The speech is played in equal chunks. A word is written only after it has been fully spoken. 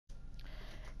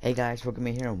Hey guys, welcome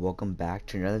here and welcome back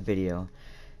to another video.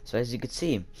 So as you can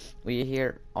see, we're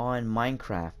here on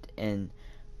Minecraft, and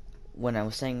when I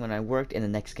was saying when I worked in the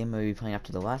next game I would be playing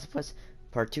after The Last of Us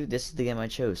Part 2, this is the game I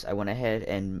chose. I went ahead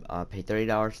and paid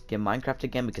 $30 to get Minecraft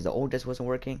again because the old disc wasn't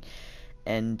working,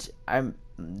 and I'm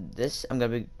gonna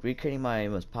be recreating my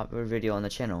most popular video on the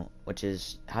channel, which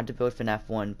is how to build FNAF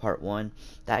 1 Part 1.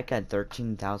 That got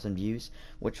 13,000 views,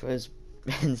 which was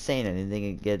insane. I didn't think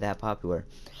it'd get that popular.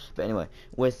 But anyway,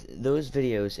 with those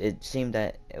videos, it seemed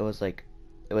that it was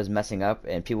messing up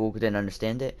and people didn't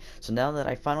understand it. So now that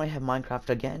I finally have Minecraft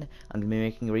again, I'm gonna be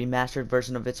making a remastered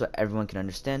version of it so everyone can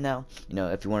understand now. You know,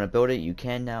 if you want to build it, you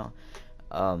can now.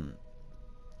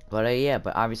 Yeah,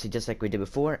 but obviously just like we did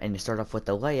before, and you start off with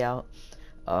the layout,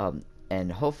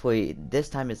 and hopefully this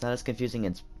time it's not as confusing.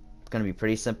 It's gonna be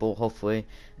pretty simple. Hopefully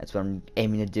that's what I'm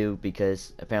aiming to do,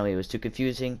 because apparently it was too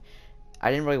confusing. I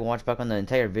didn't really watch back on the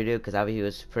entire video because obviously it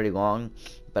was pretty long,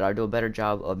 but I'll do a better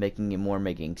job of making it more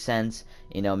making sense,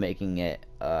 you know, making it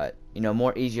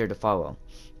more easier to follow.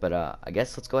 But I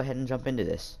guess let's go ahead and jump into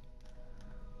this.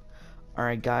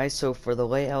 Alright guys, so for the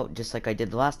layout, just like I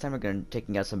did the last time, we're going to be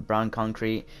taking out some brown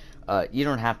concrete. You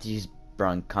don't have to use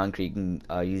brown concrete, you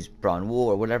can use brown wool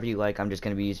or whatever you like. I'm just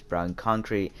going to be using brown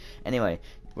concrete. Anyway,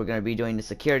 we're going to be doing the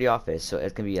security office, so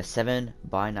it's going to be a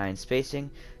 7x9 spacing.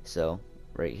 So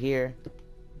right here,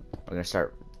 we're going to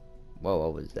start, whoa,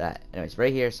 what was that? Anyways,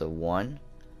 right here, so 1,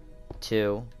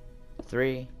 2,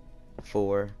 3,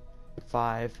 4,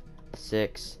 5,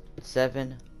 6,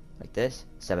 7, like this,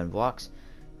 7 blocks.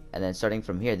 And then starting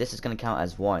from here, this is going to count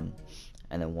as 1.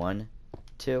 And then 1,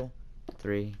 2,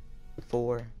 3,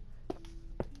 4,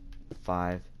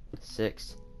 5,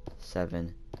 6,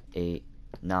 7, 8,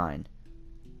 9.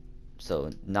 So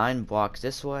 9 blocks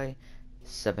this way,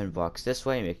 7 blocks this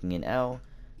way, making an L.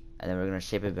 And then we're going to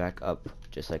shape it back up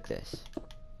just like this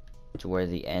to where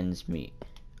the ends meet.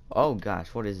 Oh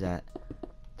gosh, what is that?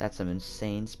 That's some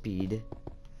insane speed.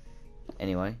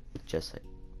 Anyway, just like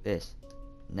this.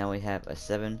 Now we have a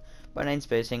 7x9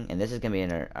 spacing, and this is going to be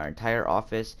in our entire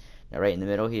office. Now right in the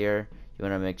middle here, you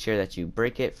want to make sure that you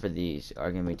break it, for these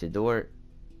are going to be the door.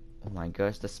 Oh my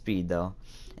gosh, the speed though.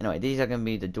 Anyway, these are going to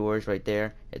be the doors right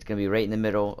there. It's going to be right in the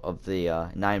middle of the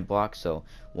 9 blocks. So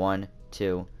 1,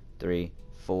 2, 3,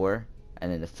 4.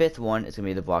 And then the 5th one is going to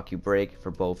be the block you break for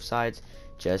both sides,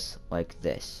 just like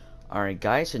this. Alright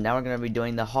guys, so now we're going to be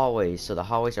doing the hallways. So the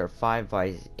hallways are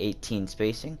 5x18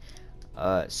 spacing.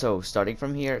 So starting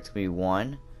from here, it's going to be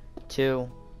 1,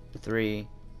 2, 3,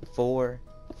 4,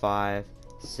 5,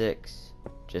 6.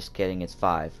 Just kidding, it's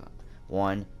 5.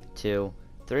 1, 2,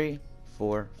 3,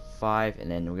 4, 5, and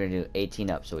then we're going to do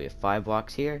 18 up. So we have 5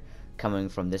 blocks here coming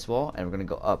from this wall, and we're going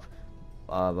to go up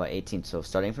by 18. So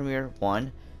starting from here,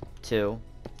 1, 2,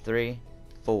 3,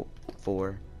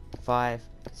 4, 5,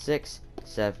 6,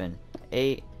 7,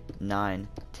 8, 9,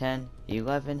 10,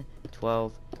 11,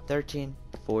 12, 13,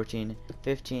 14,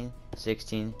 15,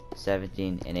 16,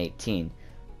 17, and 18.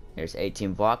 There's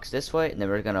 18 blocks this way, and then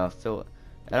we're gonna fill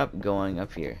it up going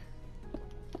up here.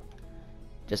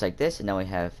 Just like this, and now we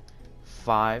have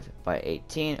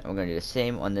 5x18, and we're gonna do the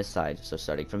same on this side. So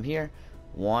starting from here,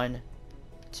 1,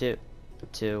 2,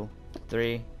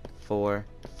 3, 4,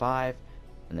 5,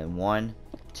 and then 1,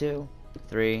 2,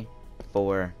 3,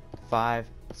 4, 5,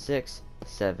 6,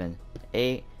 7,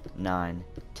 8, 9,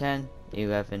 10,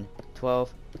 11,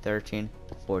 12, 13,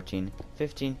 14,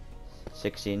 15,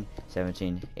 16,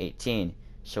 17, 18.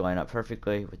 Should line up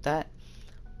perfectly with that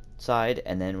side,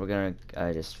 and then we're gonna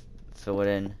just fill it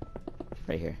in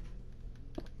right here,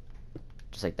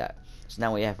 just like that. So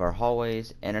now we have our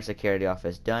hallways and our security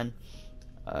office done,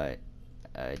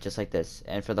 just like this.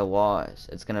 And for the walls,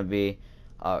 it's gonna be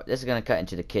this is gonna cut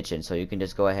into the kitchen, so you can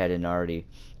just go ahead and already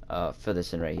fill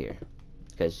this in right here,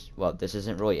 because, well, this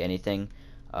isn't really anything.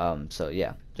 So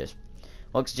yeah, just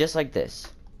looks just like this.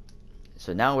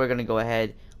 So now we're gonna go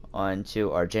ahead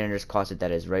onto our janitor's closet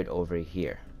that is right over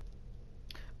here.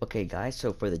 Okay guys,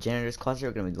 so for the janitor's closet,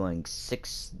 we're gonna be going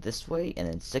 6 this way and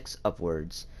then 6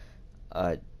 upwards.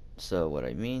 So what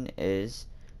I mean is,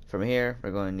 from here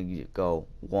we're going to go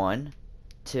 1,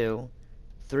 2,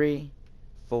 3,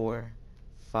 4,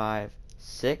 5,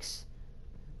 6,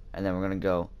 and then we're gonna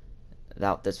go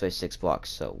out this way 6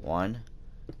 blocks. So 1,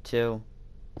 2,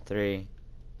 3,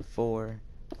 4,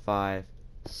 5,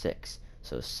 6.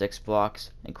 So 6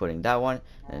 blocks, including that one,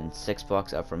 and 6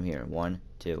 blocks up from here. 1,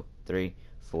 2, 3,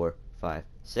 4, 5,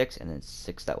 6, and then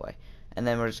 6 that way. And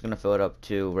then we're just gonna fill it up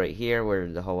to right here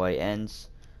where the hallway ends.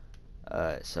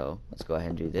 So let's go ahead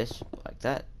and do this like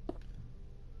that.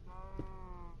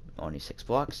 Only 6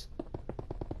 blocks.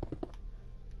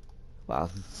 Wow,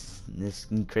 this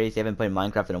is crazy. I haven't played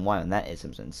Minecraft in a while, and that is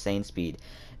some insane speed.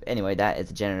 Anyway, that is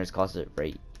the janitor's closet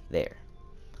right there.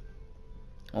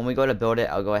 When we go to build it,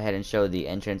 I'll go ahead and show the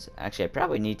entrance. Actually, I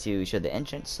probably need to show the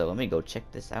entrance, so let me go check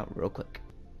this out real quick.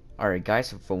 Alright guys,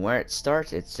 so from where it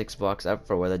starts, it's 6 blocks up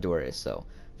for where the door is. So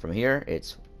from here,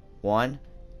 it's 1,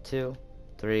 2,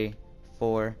 3,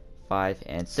 4, 5,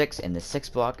 and 6. And the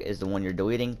 6th block is the one you're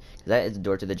deleting. That is the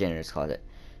door to the janitor's closet.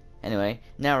 Anyway,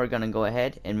 now we're going to go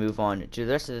ahead and move on to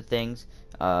the rest of the things,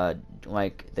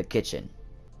 like the kitchen.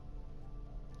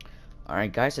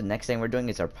 Alright guys, so the next thing we're doing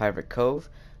is our private cove.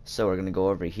 So we're going to go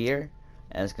over here,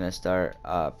 and it's going to start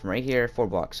from right here, 4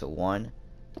 blocks. So 1,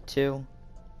 2,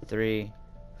 3,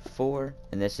 4,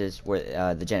 and this is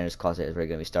where the janitor's closet is where you're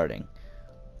going to be starting.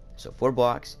 So 4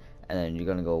 blocks, and then you're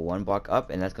going to go 1 block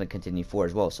up, and that's going to continue 4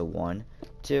 as well. So 1,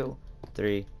 2,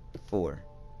 3, 4.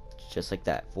 Just like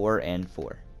that, 4 and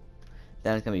 4.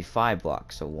 Then it's going to be 5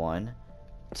 blocks. So 1,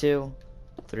 2,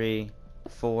 3,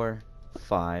 4,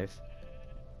 5.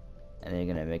 And then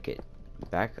you're going to make it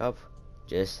back up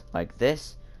just like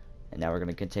this. And now we're going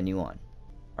to continue on.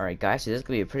 Alright guys, so this is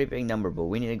going to be a pretty big number, but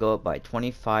we need to go up by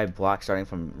 25 blocks starting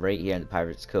from right here in the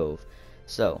Pirate's Cove.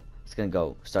 So, it's going to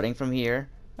go starting from here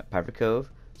at Pirate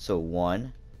Cove. So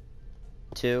 1,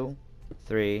 2,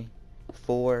 3,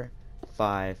 4,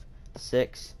 5,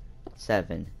 6,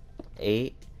 7,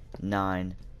 8,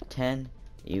 9, 10,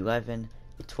 11,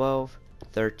 12,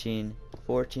 13,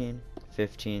 14,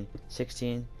 15,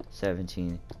 16,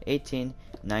 17, 18,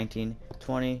 19,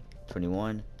 20,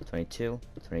 21, 22,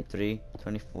 23,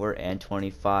 24, and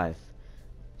 25.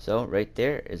 So right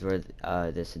there is where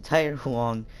this entire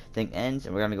long thing ends,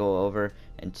 and we're going to go over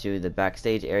into the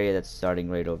backstage area that's starting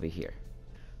right over here.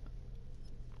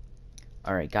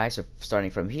 Alright guys, so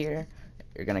starting from here,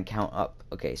 you're going to count up.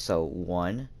 Okay, so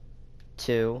 1,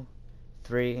 2,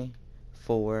 3,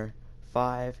 4,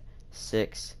 5,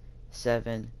 6,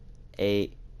 7,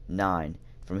 8, 9.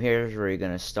 From here is where you're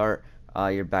going to start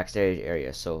your backstage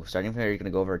area. So starting from here, you're going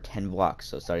to go over 10 blocks.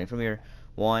 So starting from here,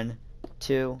 1,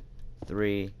 2,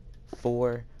 3,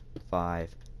 4,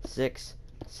 5, 6,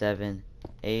 7,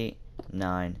 8,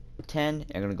 9, 10.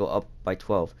 You're going to go up by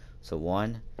 12. So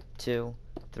 1, 2,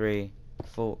 3,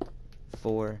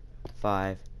 4,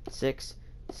 5, 6,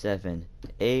 7,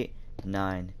 8,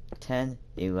 9, 10,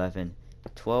 11,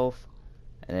 12.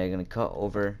 And then you're going to cut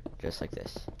over just like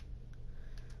this.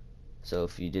 So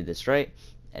if you did this right,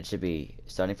 it should be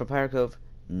starting from Pirate Cove,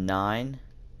 9,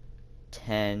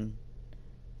 10,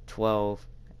 12,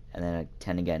 and then a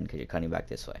 10 again because you're cutting back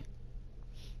this way.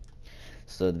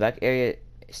 So the back area,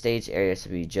 stage area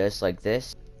should be just like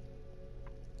this.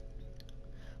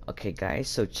 Okay guys,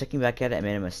 so checking back at it, I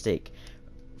made a mistake.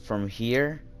 From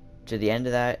here to the end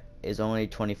of that is only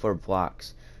 24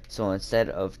 blocks. So instead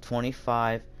of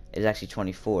 25, it's actually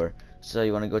 24. So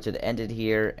you want to go to the end of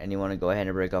here, and you want to go ahead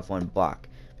and break off 1 block.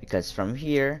 Because from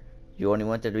here, you only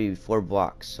want there to be 4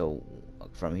 blocks. So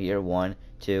from here, 1,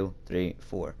 2, 3,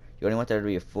 4. You only want there to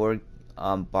be a 4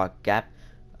 block gap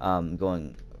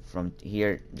going from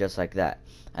here just like that.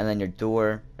 And then your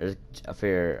door for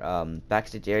your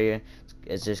backstage area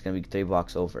is just going to be 3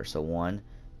 blocks over. So 1,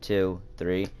 2,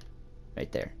 3,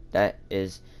 right there. That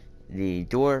is the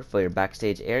door for your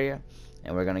backstage area.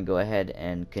 And we're going to go ahead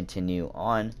and continue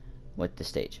on with the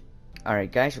stage.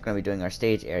 Alright guys, we're going to be doing our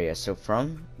stage area. So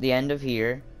from the end of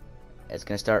here, it's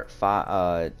going to start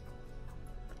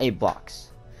 8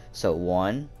 blocks. So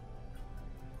 1,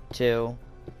 2,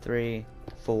 3,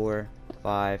 4,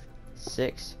 5,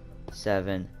 6,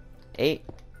 7, 8.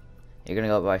 You're going to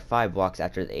go up by 5 blocks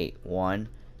after the 8. 1,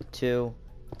 2,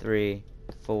 3,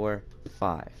 4,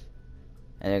 5.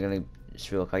 And you're going to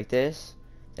just look like this.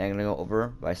 Then I'm going to go over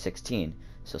by 16.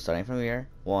 So starting from here,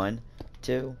 1,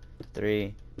 2,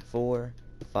 3, 4,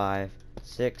 5,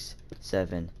 6,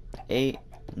 7, 8,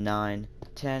 9,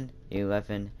 10,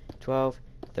 11, 12,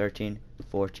 13,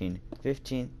 14,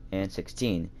 15, and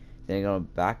 16. Then you go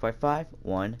back by 5.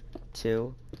 1,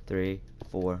 2, 3,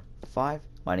 4, 5.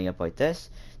 Lining up like this.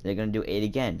 Then you're going to do 8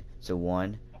 again. So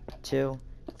 1, 2,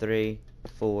 3,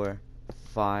 4,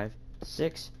 5,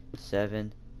 6,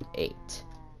 7, 8.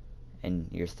 And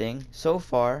your thing so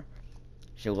far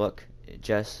should look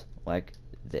just like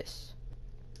this.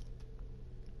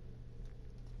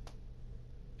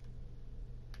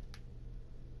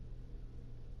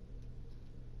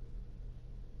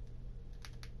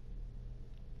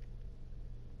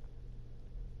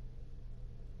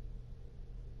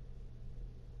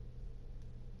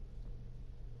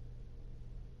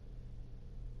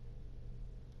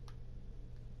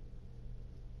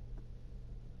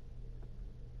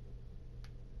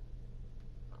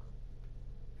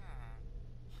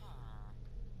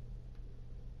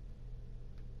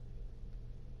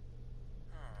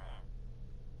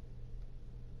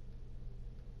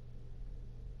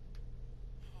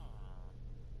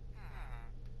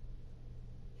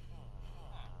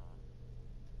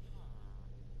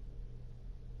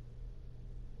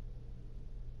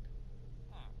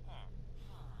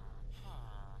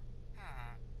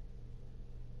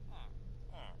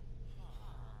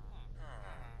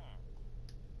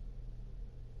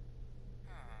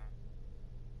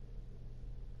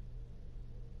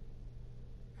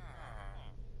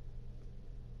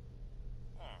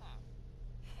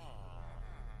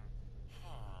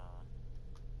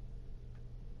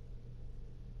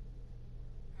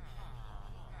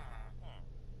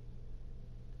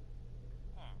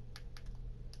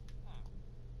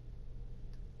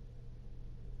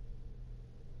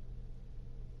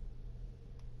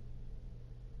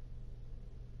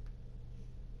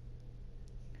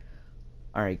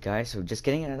 Alright guys, so just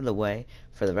getting it out of the way,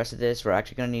 for the rest of this, we're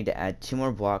actually going to need to add 2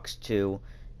 more blocks to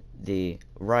the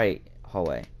right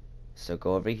hallway. So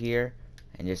go over here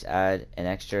and just add an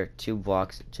extra 2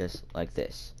 blocks just like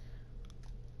this.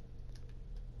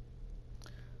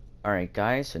 Alright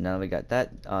guys, so now that we got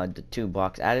that, the 2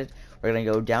 blocks added, we're going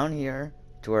to go down here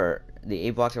to where the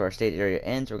 8 blocks of our state area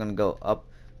ends. We're going to go up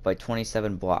by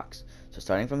 27 blocks. So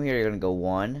starting from here, you're going to go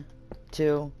 1,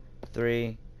 2,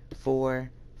 3,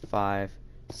 4, 5,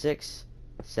 6,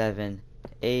 7,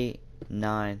 8,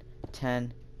 9,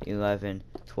 10, 11,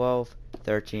 12,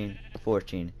 13,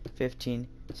 14, 15,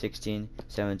 16,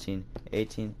 17,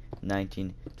 18,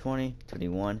 19, 20,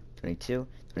 21, 22,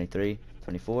 23,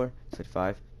 24,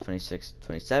 25, 26,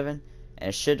 27, and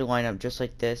it should line up just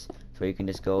like this, so you can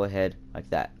just go ahead like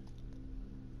that.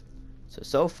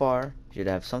 So far, you should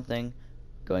have something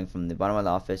going from the bottom of the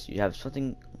office. You have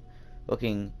something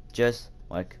looking just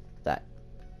like that.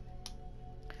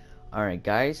 Alright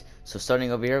guys, so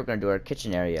starting over here, we're going to do our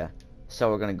kitchen area. So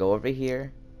we're going to go over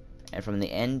here, and from the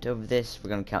end of this, we're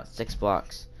going to count 6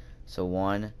 blocks. So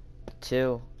 1,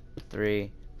 2,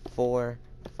 3, 4,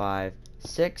 5,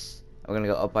 6. We're going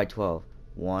to go up by 12.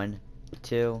 1,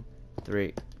 2,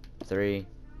 3,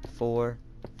 4,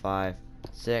 5,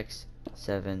 6,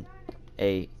 7,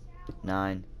 8,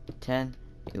 9, 10,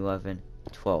 11,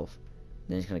 12.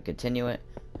 Then it's going to continue it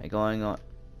by going on.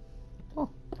 Oh.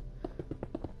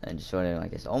 And just sort of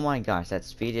like this. Oh my gosh, that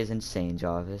speed is insane,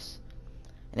 Jarvis.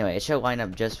 Anyway, it should line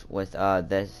up just with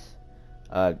this,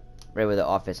 right where the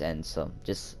office ends. So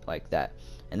just like that.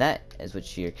 And that is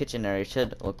what your kitchen area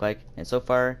should look like. And so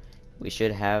far, we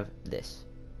should have this.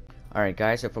 Alright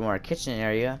guys, so from our kitchen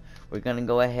area, we're going to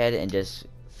go ahead and just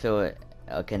fill it,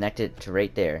 connect it to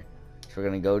right there. So we're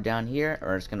going to go down here,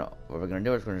 or it's going to, what we're going to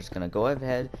do is we're just going to go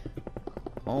ahead.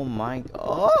 Oh my,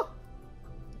 oh!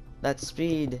 That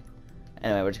speed.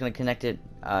 Anyway, we're just going to connect it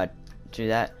to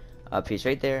that piece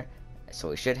right there. So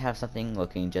we should have something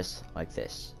looking just like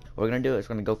this. What we're going to do is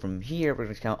we're going to go from here, we're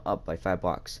going to count up by 5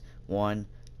 blocks. 1,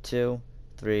 2,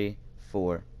 3,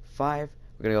 4, 5.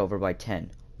 We're going to go over by 10.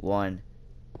 1,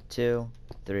 2,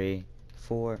 3,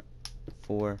 4,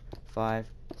 5,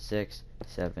 6,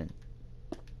 7,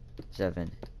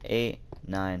 8,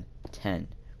 9, 10.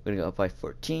 We're going to go up by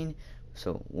 14.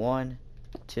 So 1,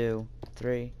 2,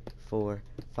 3, 4,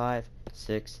 5,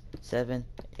 6, 7,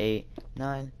 8,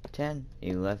 9, 10,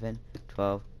 11,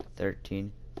 12,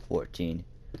 13, 14.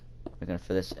 We're going to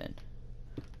fill this in.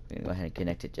 We're going to go ahead and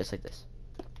connect it just like this.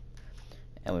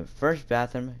 And the first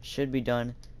bathroom should be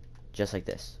done just like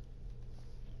this.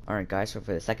 Alright guys, so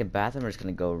for the second bathroom, we're just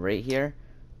going to go right here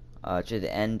to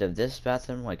the end of this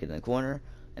bathroom, like in the corner.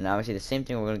 And obviously the same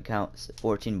thing, we're going to count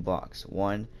 14 blocks.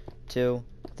 1, 2,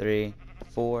 3,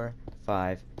 4,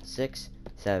 5, 6,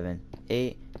 7,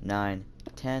 8, 9,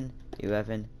 10,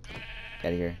 11, get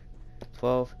out of here,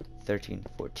 12, 13,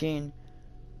 14.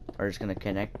 We're just going to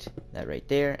connect that right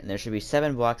there, and there should be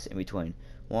 7 blocks in between.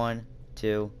 1,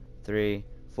 2, 3,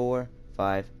 4,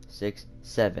 5, 6,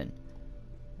 7.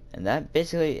 And that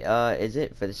basically is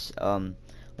it for this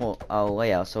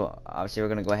layout. So obviously we're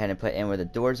going to go ahead and put in where the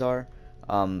doors are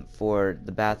for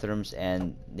the bathrooms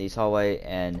and these hallway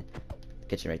and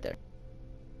kitchen right there.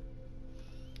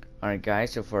 Alright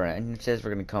guys, so for our entrances,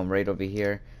 we're going to come right over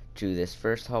here to this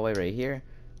first hallway right here.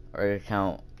 We're going to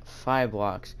count 5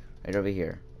 blocks right over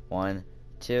here. 1,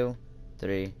 2,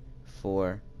 3,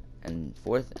 4, and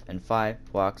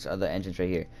 5 blocks are the entrance right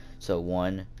here. So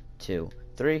 1, 2,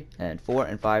 3, and 4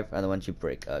 and 5 are the ones you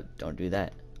break. Don't do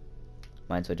that.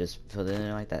 Might as well just fill it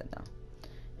in like that now.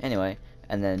 Anyway,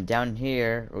 and then down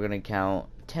here, we're going to count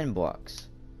 10 blocks.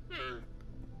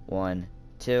 1,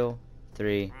 2,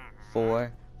 3,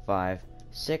 4, 5,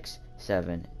 6,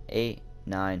 7, 8,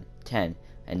 9, 10.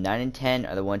 And 9 and 10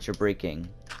 are the ones you're breaking.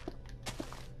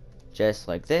 Just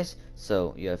like this.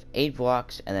 So you have 8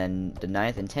 blocks, and then the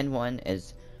 9th and 10th one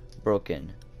is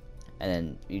broken. And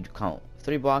then you count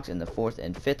 3 blocks, and the 4th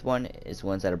and 5th one is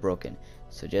ones that are broken.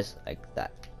 So just like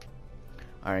that.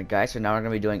 Alright guys, so now we're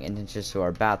going to be doing entrances to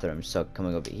our bathrooms. So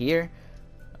coming over here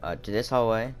to this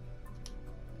hallway,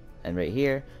 and right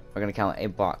here, we're going to count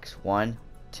 8 blocks. 1,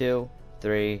 2,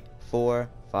 3, 4,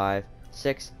 5,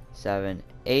 6, 7,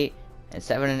 8, and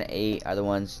 7 and 8 are the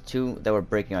ones 2 that we're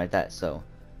breaking like that. So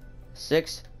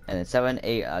 6, and then 7,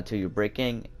 8 are 2 you're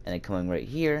breaking, and then coming right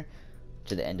here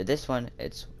to the end of this one,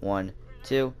 it's 1,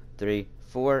 2, 3,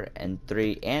 4, and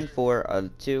 3 and 4 are the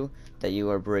 2 that you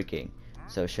are breaking.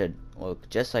 So it should look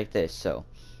just like this. So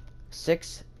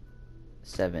 6,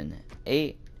 7,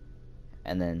 8,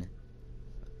 and then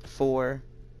 4,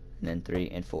 and then 3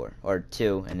 and 4, or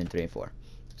 2 and then 3 and 4.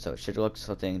 So it should look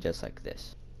something just like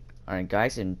this. Alright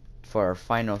guys, and for our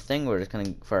final thing, we're just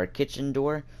gonna, for our kitchen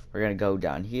door, we're gonna go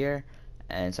down here,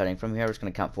 and starting from here, we're just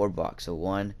gonna count 4 blocks. So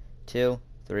 1, 2,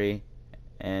 3,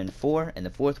 and 4, and the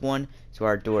 4th one is where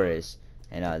our door is.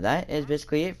 And that is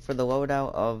basically it for the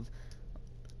loadout of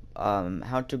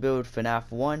how to build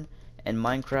FNAF 1 and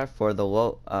Minecraft for the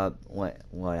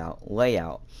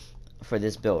layout for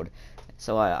this build.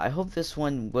 So I hope this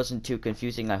one wasn't too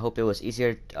confusing. I hope it was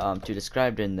easier to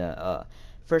describe than the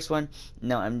first one.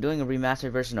 Now I'm doing a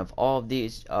remastered version of all of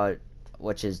these,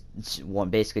 which is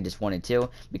basically just 1 and 2,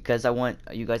 because I want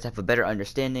you guys to have a better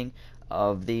understanding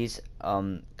of these.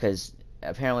 Because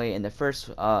apparently in the first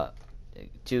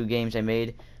 2 games I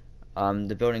made,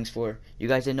 the buildings for, you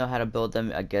guys didn't know how to build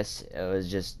them. I guess it was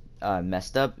just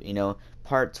messed up. You know,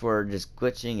 parts were just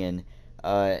glitching, and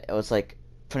it was like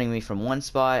putting me from one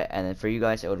spot, and then for you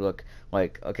guys it would look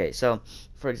like, okay, so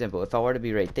for example, if I were to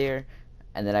be right there,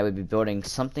 and then I would be building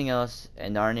something else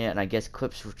in Narnia, and I guess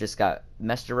clips just got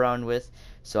messed around with.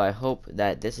 So I hope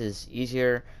that this is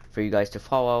easier for you guys to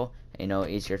follow, you know,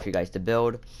 easier for you guys to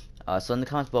build. So in the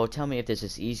comments below, tell me if this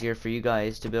is easier for you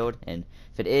guys to build, and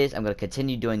if it is, I'm going to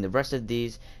continue doing the rest of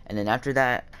these, and then after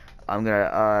that, I'm going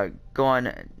to go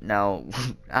on. Now,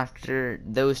 after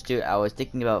those 2, I was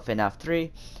thinking about FNAF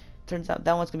 3. Turns out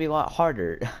that one's going to be a lot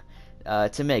harder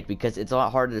to make, because it's a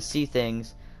lot harder to see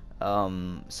things.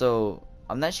 So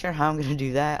I'm not sure how I'm going to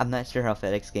do that. I'm not sure how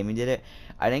FedEx Gaming did it.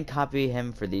 I didn't copy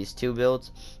him for these 2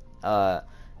 builds.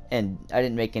 And I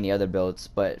didn't make any other builds,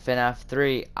 but FNAF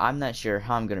 3, I'm not sure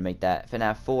how I'm gonna make that.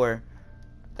 FNAF 4,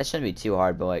 that shouldn't be too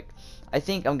hard, but like, I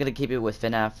think I'm gonna keep it with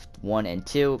FNAF 1 and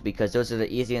 2, because those are the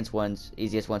easiest ones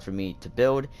for me to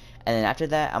build. And then after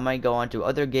that, I might go on to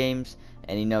other games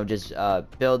and, you know, just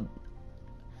build,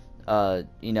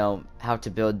 you know, how to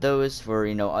build those for,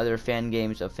 you know, other fan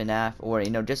games of FNAF, or, you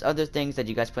know, just other things that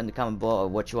you guys put in the comment below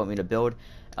of what you want me to build.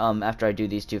 After I do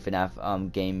these 2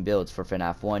 FNAF game builds for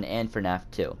FNAF 1 and FNAF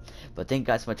 2. But thank you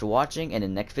guys so much for watching, and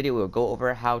in the next video we'll go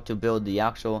over how to build the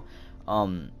actual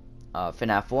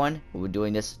FNAF 1. We're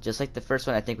doing this just like the first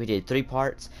one. I think we did 3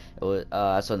 parts. It was,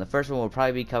 so in the first one we'll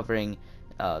probably be covering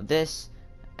this,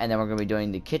 and then we're going to be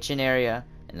doing the kitchen area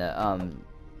and the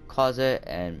closet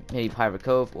and maybe Pirate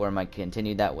Cove, or I might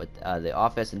continue that with the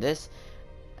office and this.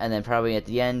 And then probably at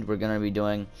the end we're going to be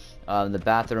doing the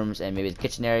bathrooms and maybe the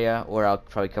kitchen area, or I'll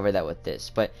probably cover that with this.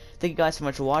 But thank you guys so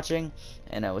much for watching,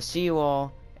 and I will see you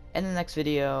all in the next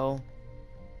video.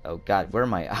 Oh god, where are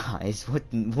my eyes?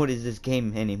 What is this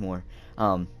game anymore?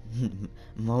 Mojang,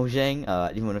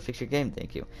 you want to fix your game?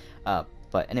 Thank you.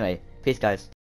 But anyway, peace guys.